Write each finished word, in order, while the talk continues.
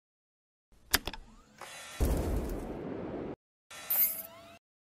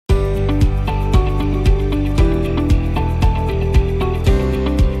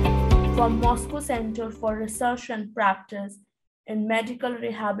Center for Research and Practice in Medical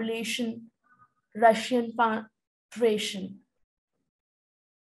Rehabilitation, Russian Federation,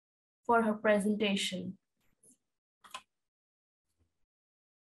 for her presentation.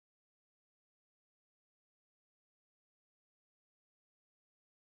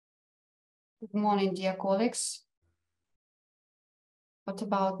 Good morning, dear colleagues. What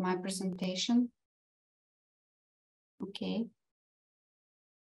about my presentation? Okay.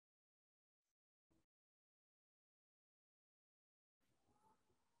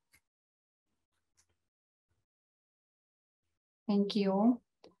 Thank you.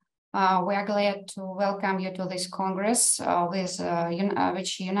 We are glad to welcome you to this Congress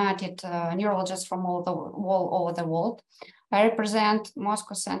which united neurologists from all over the world. I represent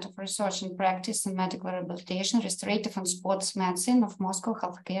Moscow Center for Research and Practice in Medical Rehabilitation, Restorative and Sports Medicine of Moscow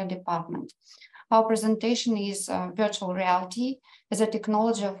Healthcare Department. Our presentation is virtual reality as a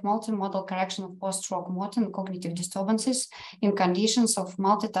technology of multimodal correction of post-stroke motor and cognitive disturbances in conditions of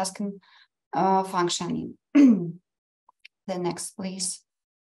multitasking functioning. The next, please.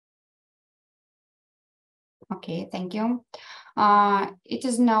 Okay, thank you. It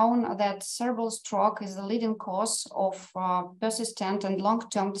is known that cerebral stroke is the leading cause of persistent and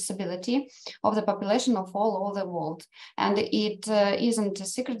long-term disability of the population of all over the world. And it isn't a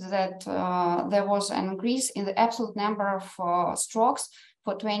secret that there was an increase in the absolute number of strokes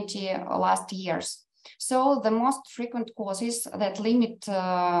for 20 last years. So the most frequent causes that limit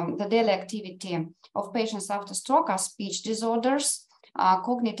the daily activity of patients after stroke are speech disorders,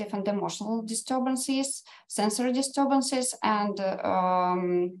 cognitive and emotional disturbances, sensory disturbances, and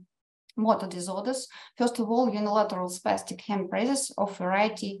motor disorders. First of all, unilateral spastic hand paralysis of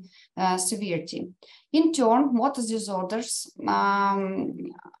variety severity. In turn, motor disorders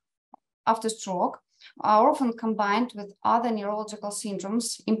after stroke are often combined with other neurological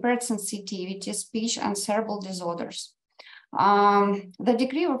syndromes, impaired sensitivity, speech, and cerebral disorders. The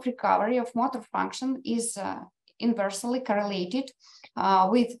degree of recovery of motor function is inversely correlated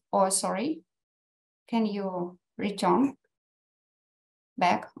with, can you return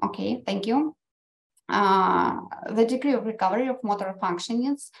back? Okay, thank you. The degree of recovery of motor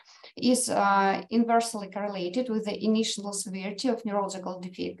functions is inversely correlated with the initial severity of neurological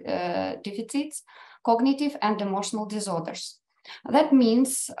deficits, cognitive and emotional disorders. That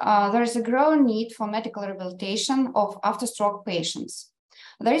means there is a growing need for medical rehabilitation of after-stroke patients.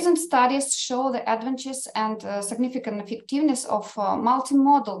 The recent studies show the advantages and significant effectiveness of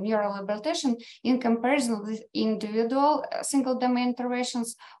multimodal neurorehabilitation in comparison with individual single-domain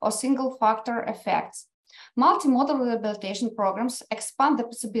interventions or single-factor effects. Multimodal rehabilitation programs expand the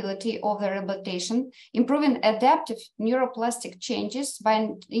possibility of the rehabilitation, improving adaptive neuroplastic changes by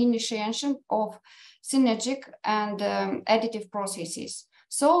initiation of synergic and additive processes.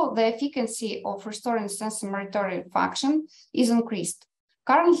 So the efficacy of restoring sensory function is increased.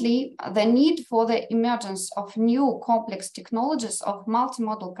 Currently, the need for the emergence of new complex technologies of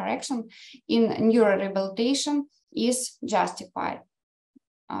multimodal correction in neurorehabilitation is justified.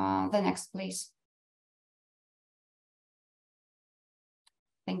 The next, please.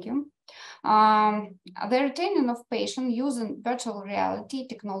 Thank you. The retaining of patient using virtual reality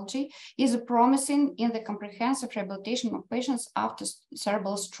technology is promising in the comprehensive rehabilitation of patients after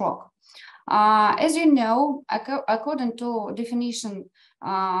cerebral stroke. As you know, according to definition,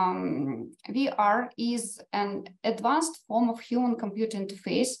 VR is an advanced form of human-computer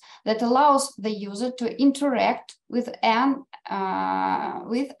interface that allows the user to interact with and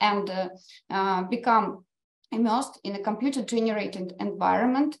become immersed in a computer-generated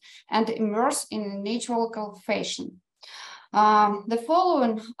environment and immerse in a natural fashion. The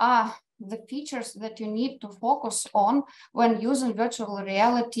following are the features that you need to focus on when using virtual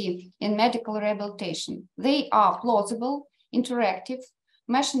reality in medical rehabilitation. They are plausible, interactive,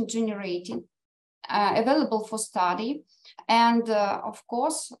 machine generated, available for study, and of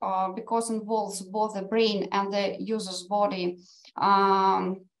course, because involves both the brain and the user's body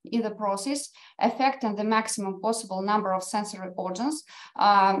in the process, affecting the maximum possible number of sensory organs,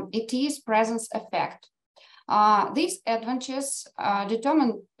 it is presence effect. These advantages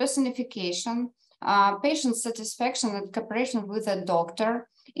determine personification, patient satisfaction and cooperation with a doctor,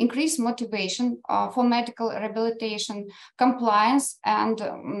 increase motivation for medical rehabilitation, compliance, and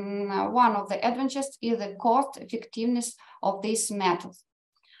one of the advantages is the cost effectiveness of these methods.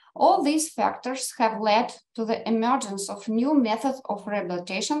 All these factors have led to the emergence of new methods of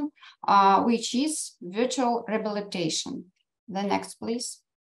rehabilitation, which is virtual rehabilitation. The next, please.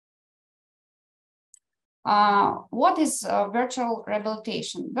 What is virtual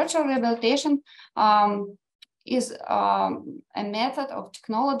rehabilitation? Virtual rehabilitation is a method of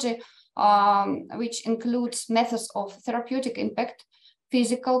technology which includes methods of therapeutic impact,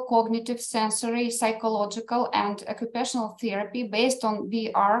 physical, cognitive, sensory, psychological, and occupational therapy based on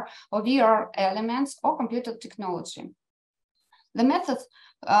VR or VR elements or computer technology. The methods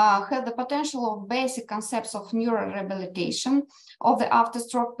have the potential of basic concepts of neural rehabilitation of the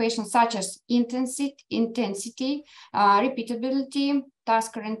afterstroke patients, such as intensity, repeatability,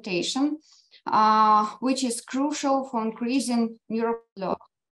 task orientation, which is crucial for increasing neural load.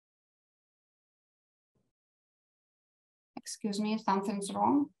 Excuse me, something's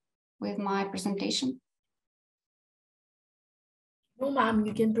wrong with my presentation. No, ma'am,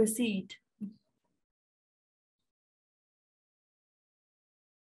 you can proceed.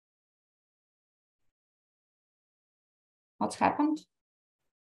 What's happened?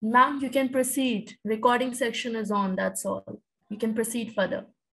 Ma'am, you can proceed. Recording section is on, that's all. You can proceed further.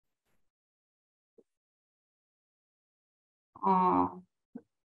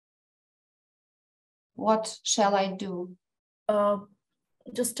 What shall I do?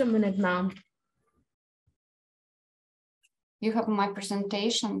 Just a minute, ma'am. You have my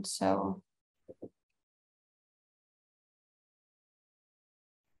presentation, so.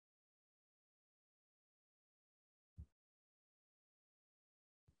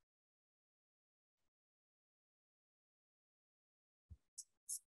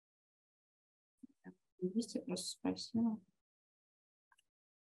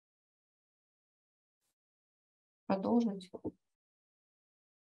 Продолжить.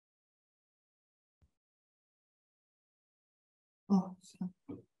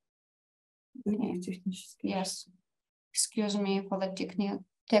 Yes. Excuse me for the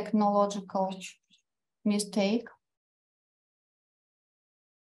technological mistake.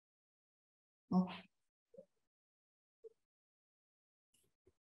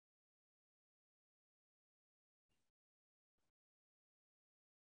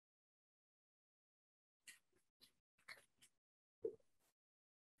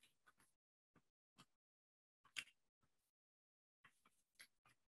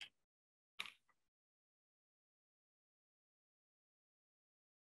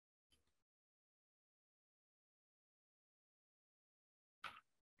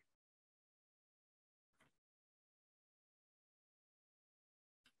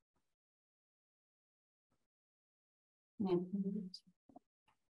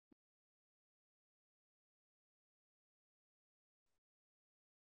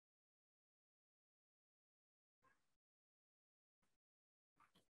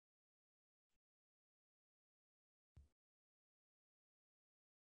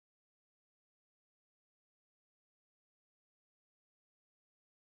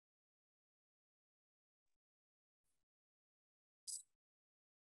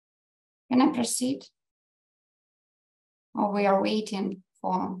 Can I proceed? Or we are waiting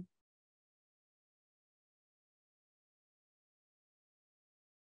for?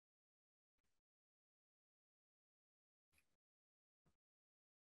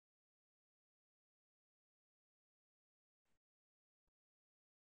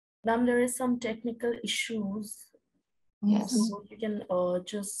 Ma'am, there is some technical issues. Yes. So you can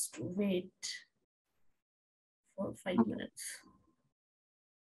just wait for 5 minutes.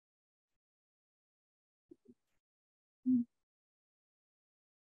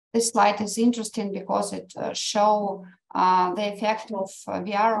 This slide is interesting because it shows the effect of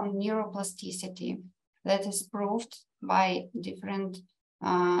VR on neuroplasticity that is proved by different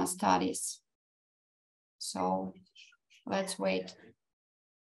studies. So let's wait.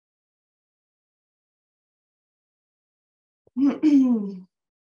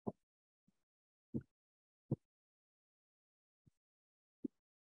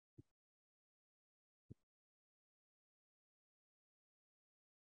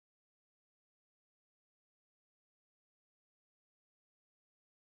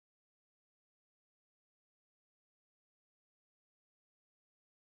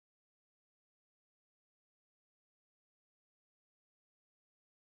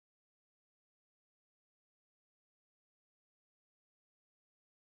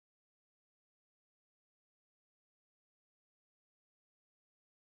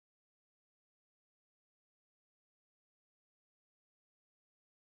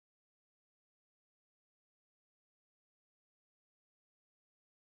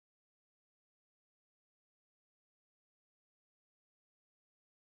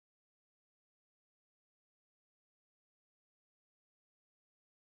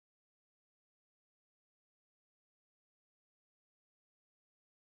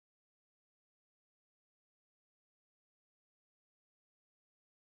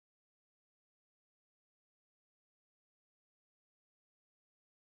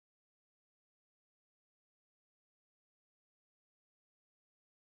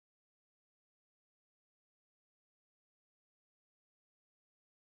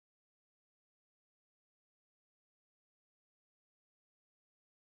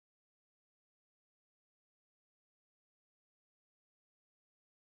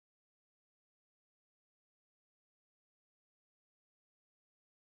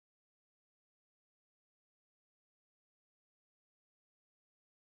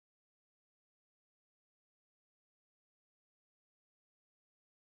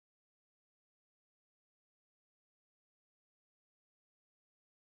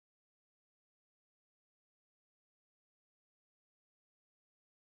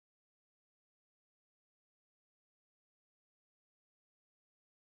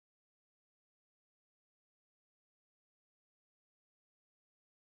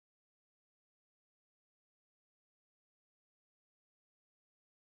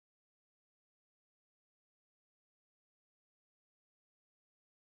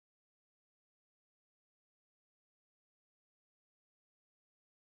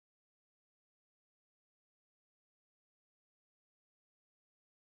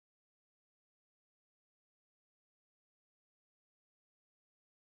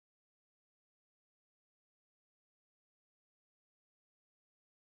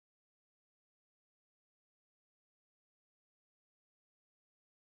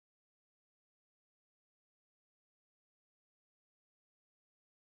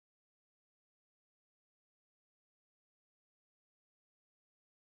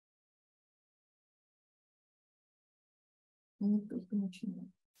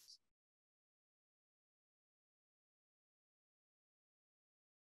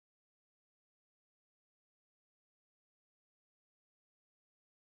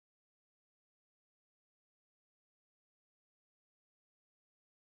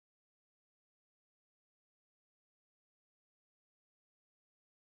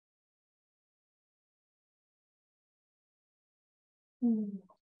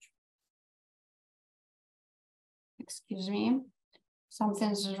 Excuse me,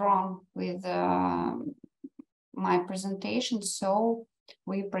 something's wrong with my presentation, so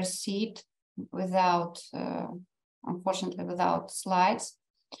we proceed without, unfortunately, without slides.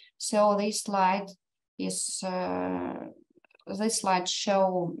 So this slide is, this slide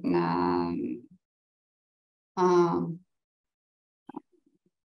show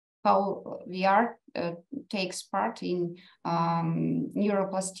how VR takes part in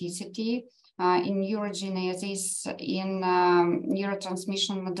neuroplasticity, in neurogenesis, in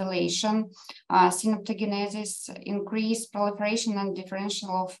neurotransmission modulation, synaptogenesis, increased proliferation and differential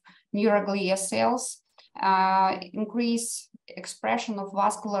of neuroglia cells, increase expression of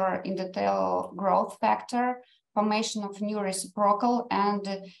vascular endothelial growth factor, formation of new reciprocal and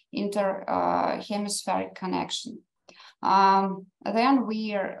interhemispheric connection. Then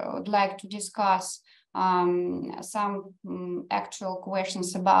we would like to discuss some actual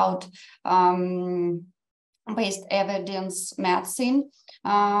questions about based evidence medicine,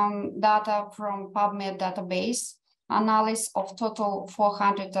 data from PubMed database, analysis of total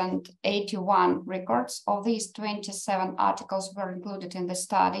 481 records. Of these, 27 articles were included in the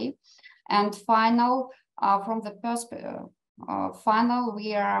study. And final, from the final,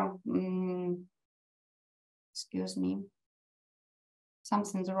 we are, excuse me,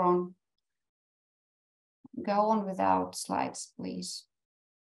 something's wrong. Go on without slides, please.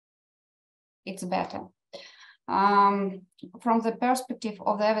 It's better. From the perspective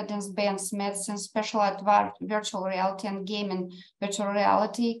of the evidence-based medicine, specialized virtual reality and gaming virtual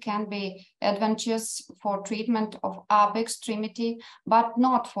reality can be advantageous for treatment of upper extremity, but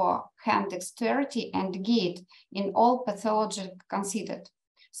not for hand dexterity and gait in all pathology considered.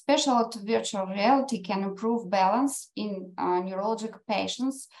 Specialized virtual reality can improve balance in neurologic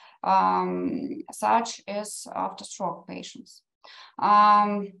patients, such as after-stroke patients.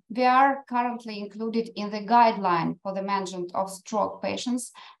 We are currently included in the guideline for the management of stroke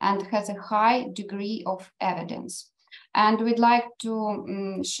patients and has a high degree of evidence. And we'd like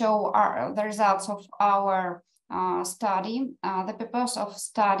to show the results of our study. The purpose of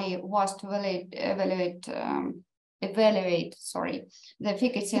study was to evaluate the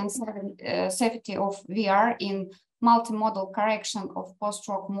efficacy and safety of VR in multimodal correction of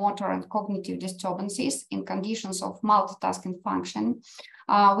post-stroke motor and cognitive disturbances in conditions of multitasking function.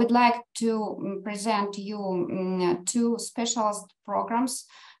 We'd like to present to you two specialist programs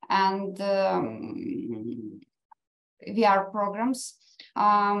and VR programs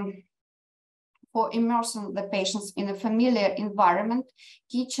for immersing the patients in a familiar environment,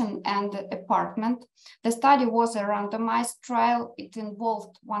 kitchen and apartment. The study was a randomized trial. It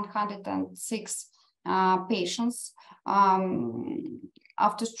involved 106 patients,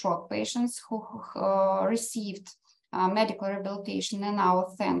 after stroke patients who received medical rehabilitation in our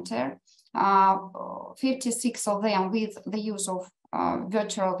center, 56 of them with the use of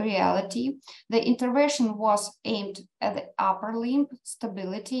virtual reality. The intervention was aimed at the upper limb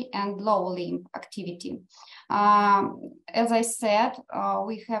stability and lower limb activity. As I said,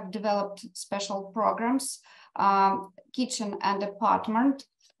 we have developed special programs, kitchen and apartment,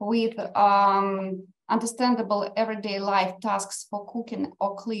 with understandable everyday life tasks for cooking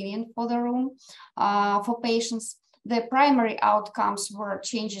or cleaning for the room for patients. The primary outcomes were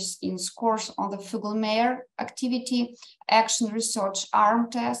changes in scores on the Fugl-Meyer activity, action research arm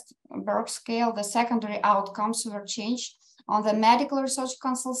test, Berg scale. The secondary outcomes were changed on the medical research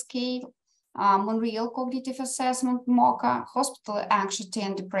council scale, Monreal cognitive assessment, MOCA, hospital anxiety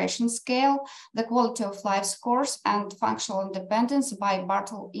and depression scale, the quality of life scores, and functional independence by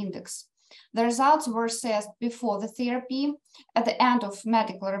Bartle index. The results were assessed before the therapy, at the end of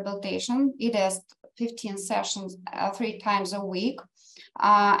medical rehabilitation. It is 15 sessions 3 times a week,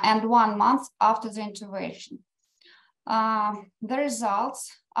 and 1 month after the intervention. The results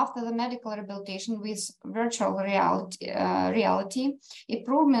after the medical rehabilitation with virtual reality,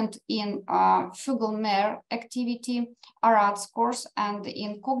 improvement in Fugl-Meyer activity, ARAD scores, and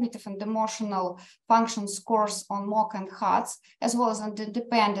in cognitive and emotional function scores on MOCA and HATS, as well as on the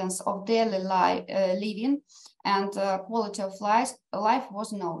independence of daily living and quality of life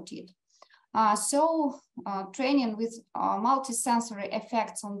was noted. Training with multisensory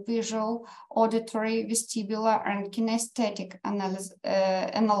effects on visual, auditory, vestibular, and kinesthetic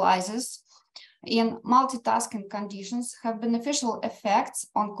analysis in multitasking conditions have beneficial effects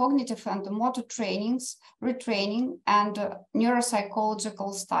on cognitive and motor trainings, retraining, and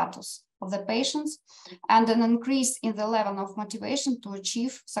neuropsychological status of the patients, and an increase in the level of motivation to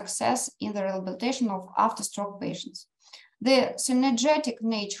achieve success in the rehabilitation of after-stroke patients. The synergetic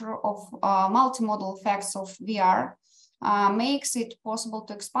nature of multimodal effects of VR makes it possible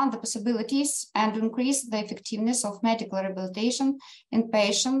to expand the possibilities and increase the effectiveness of medical rehabilitation in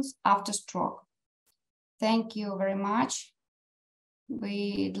patients after stroke. Thank you very much.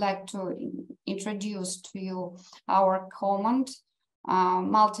 We'd like to introduce to you our common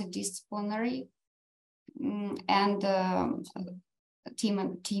multidisciplinary and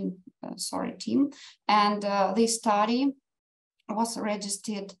team. And this study was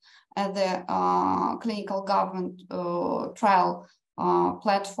registered at the clinical government trial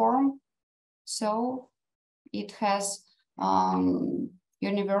platform. So it has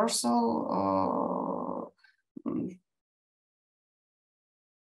universal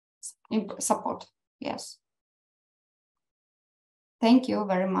support. Yes. Thank you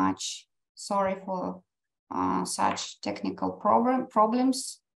very much. Sorry for such technical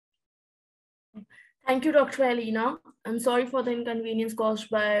problems. Thank you, Dr. Elena. I'm sorry for the inconvenience caused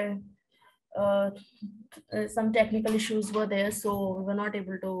by some technical issues were there, so we were not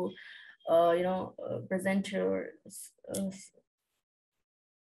able to, present your.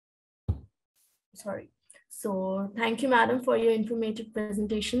 Sorry. So thank you, madam, for your informative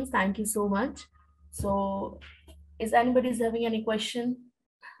presentations. Thank you so much. So, is anybody's having any question?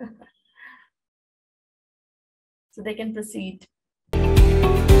 So they can proceed.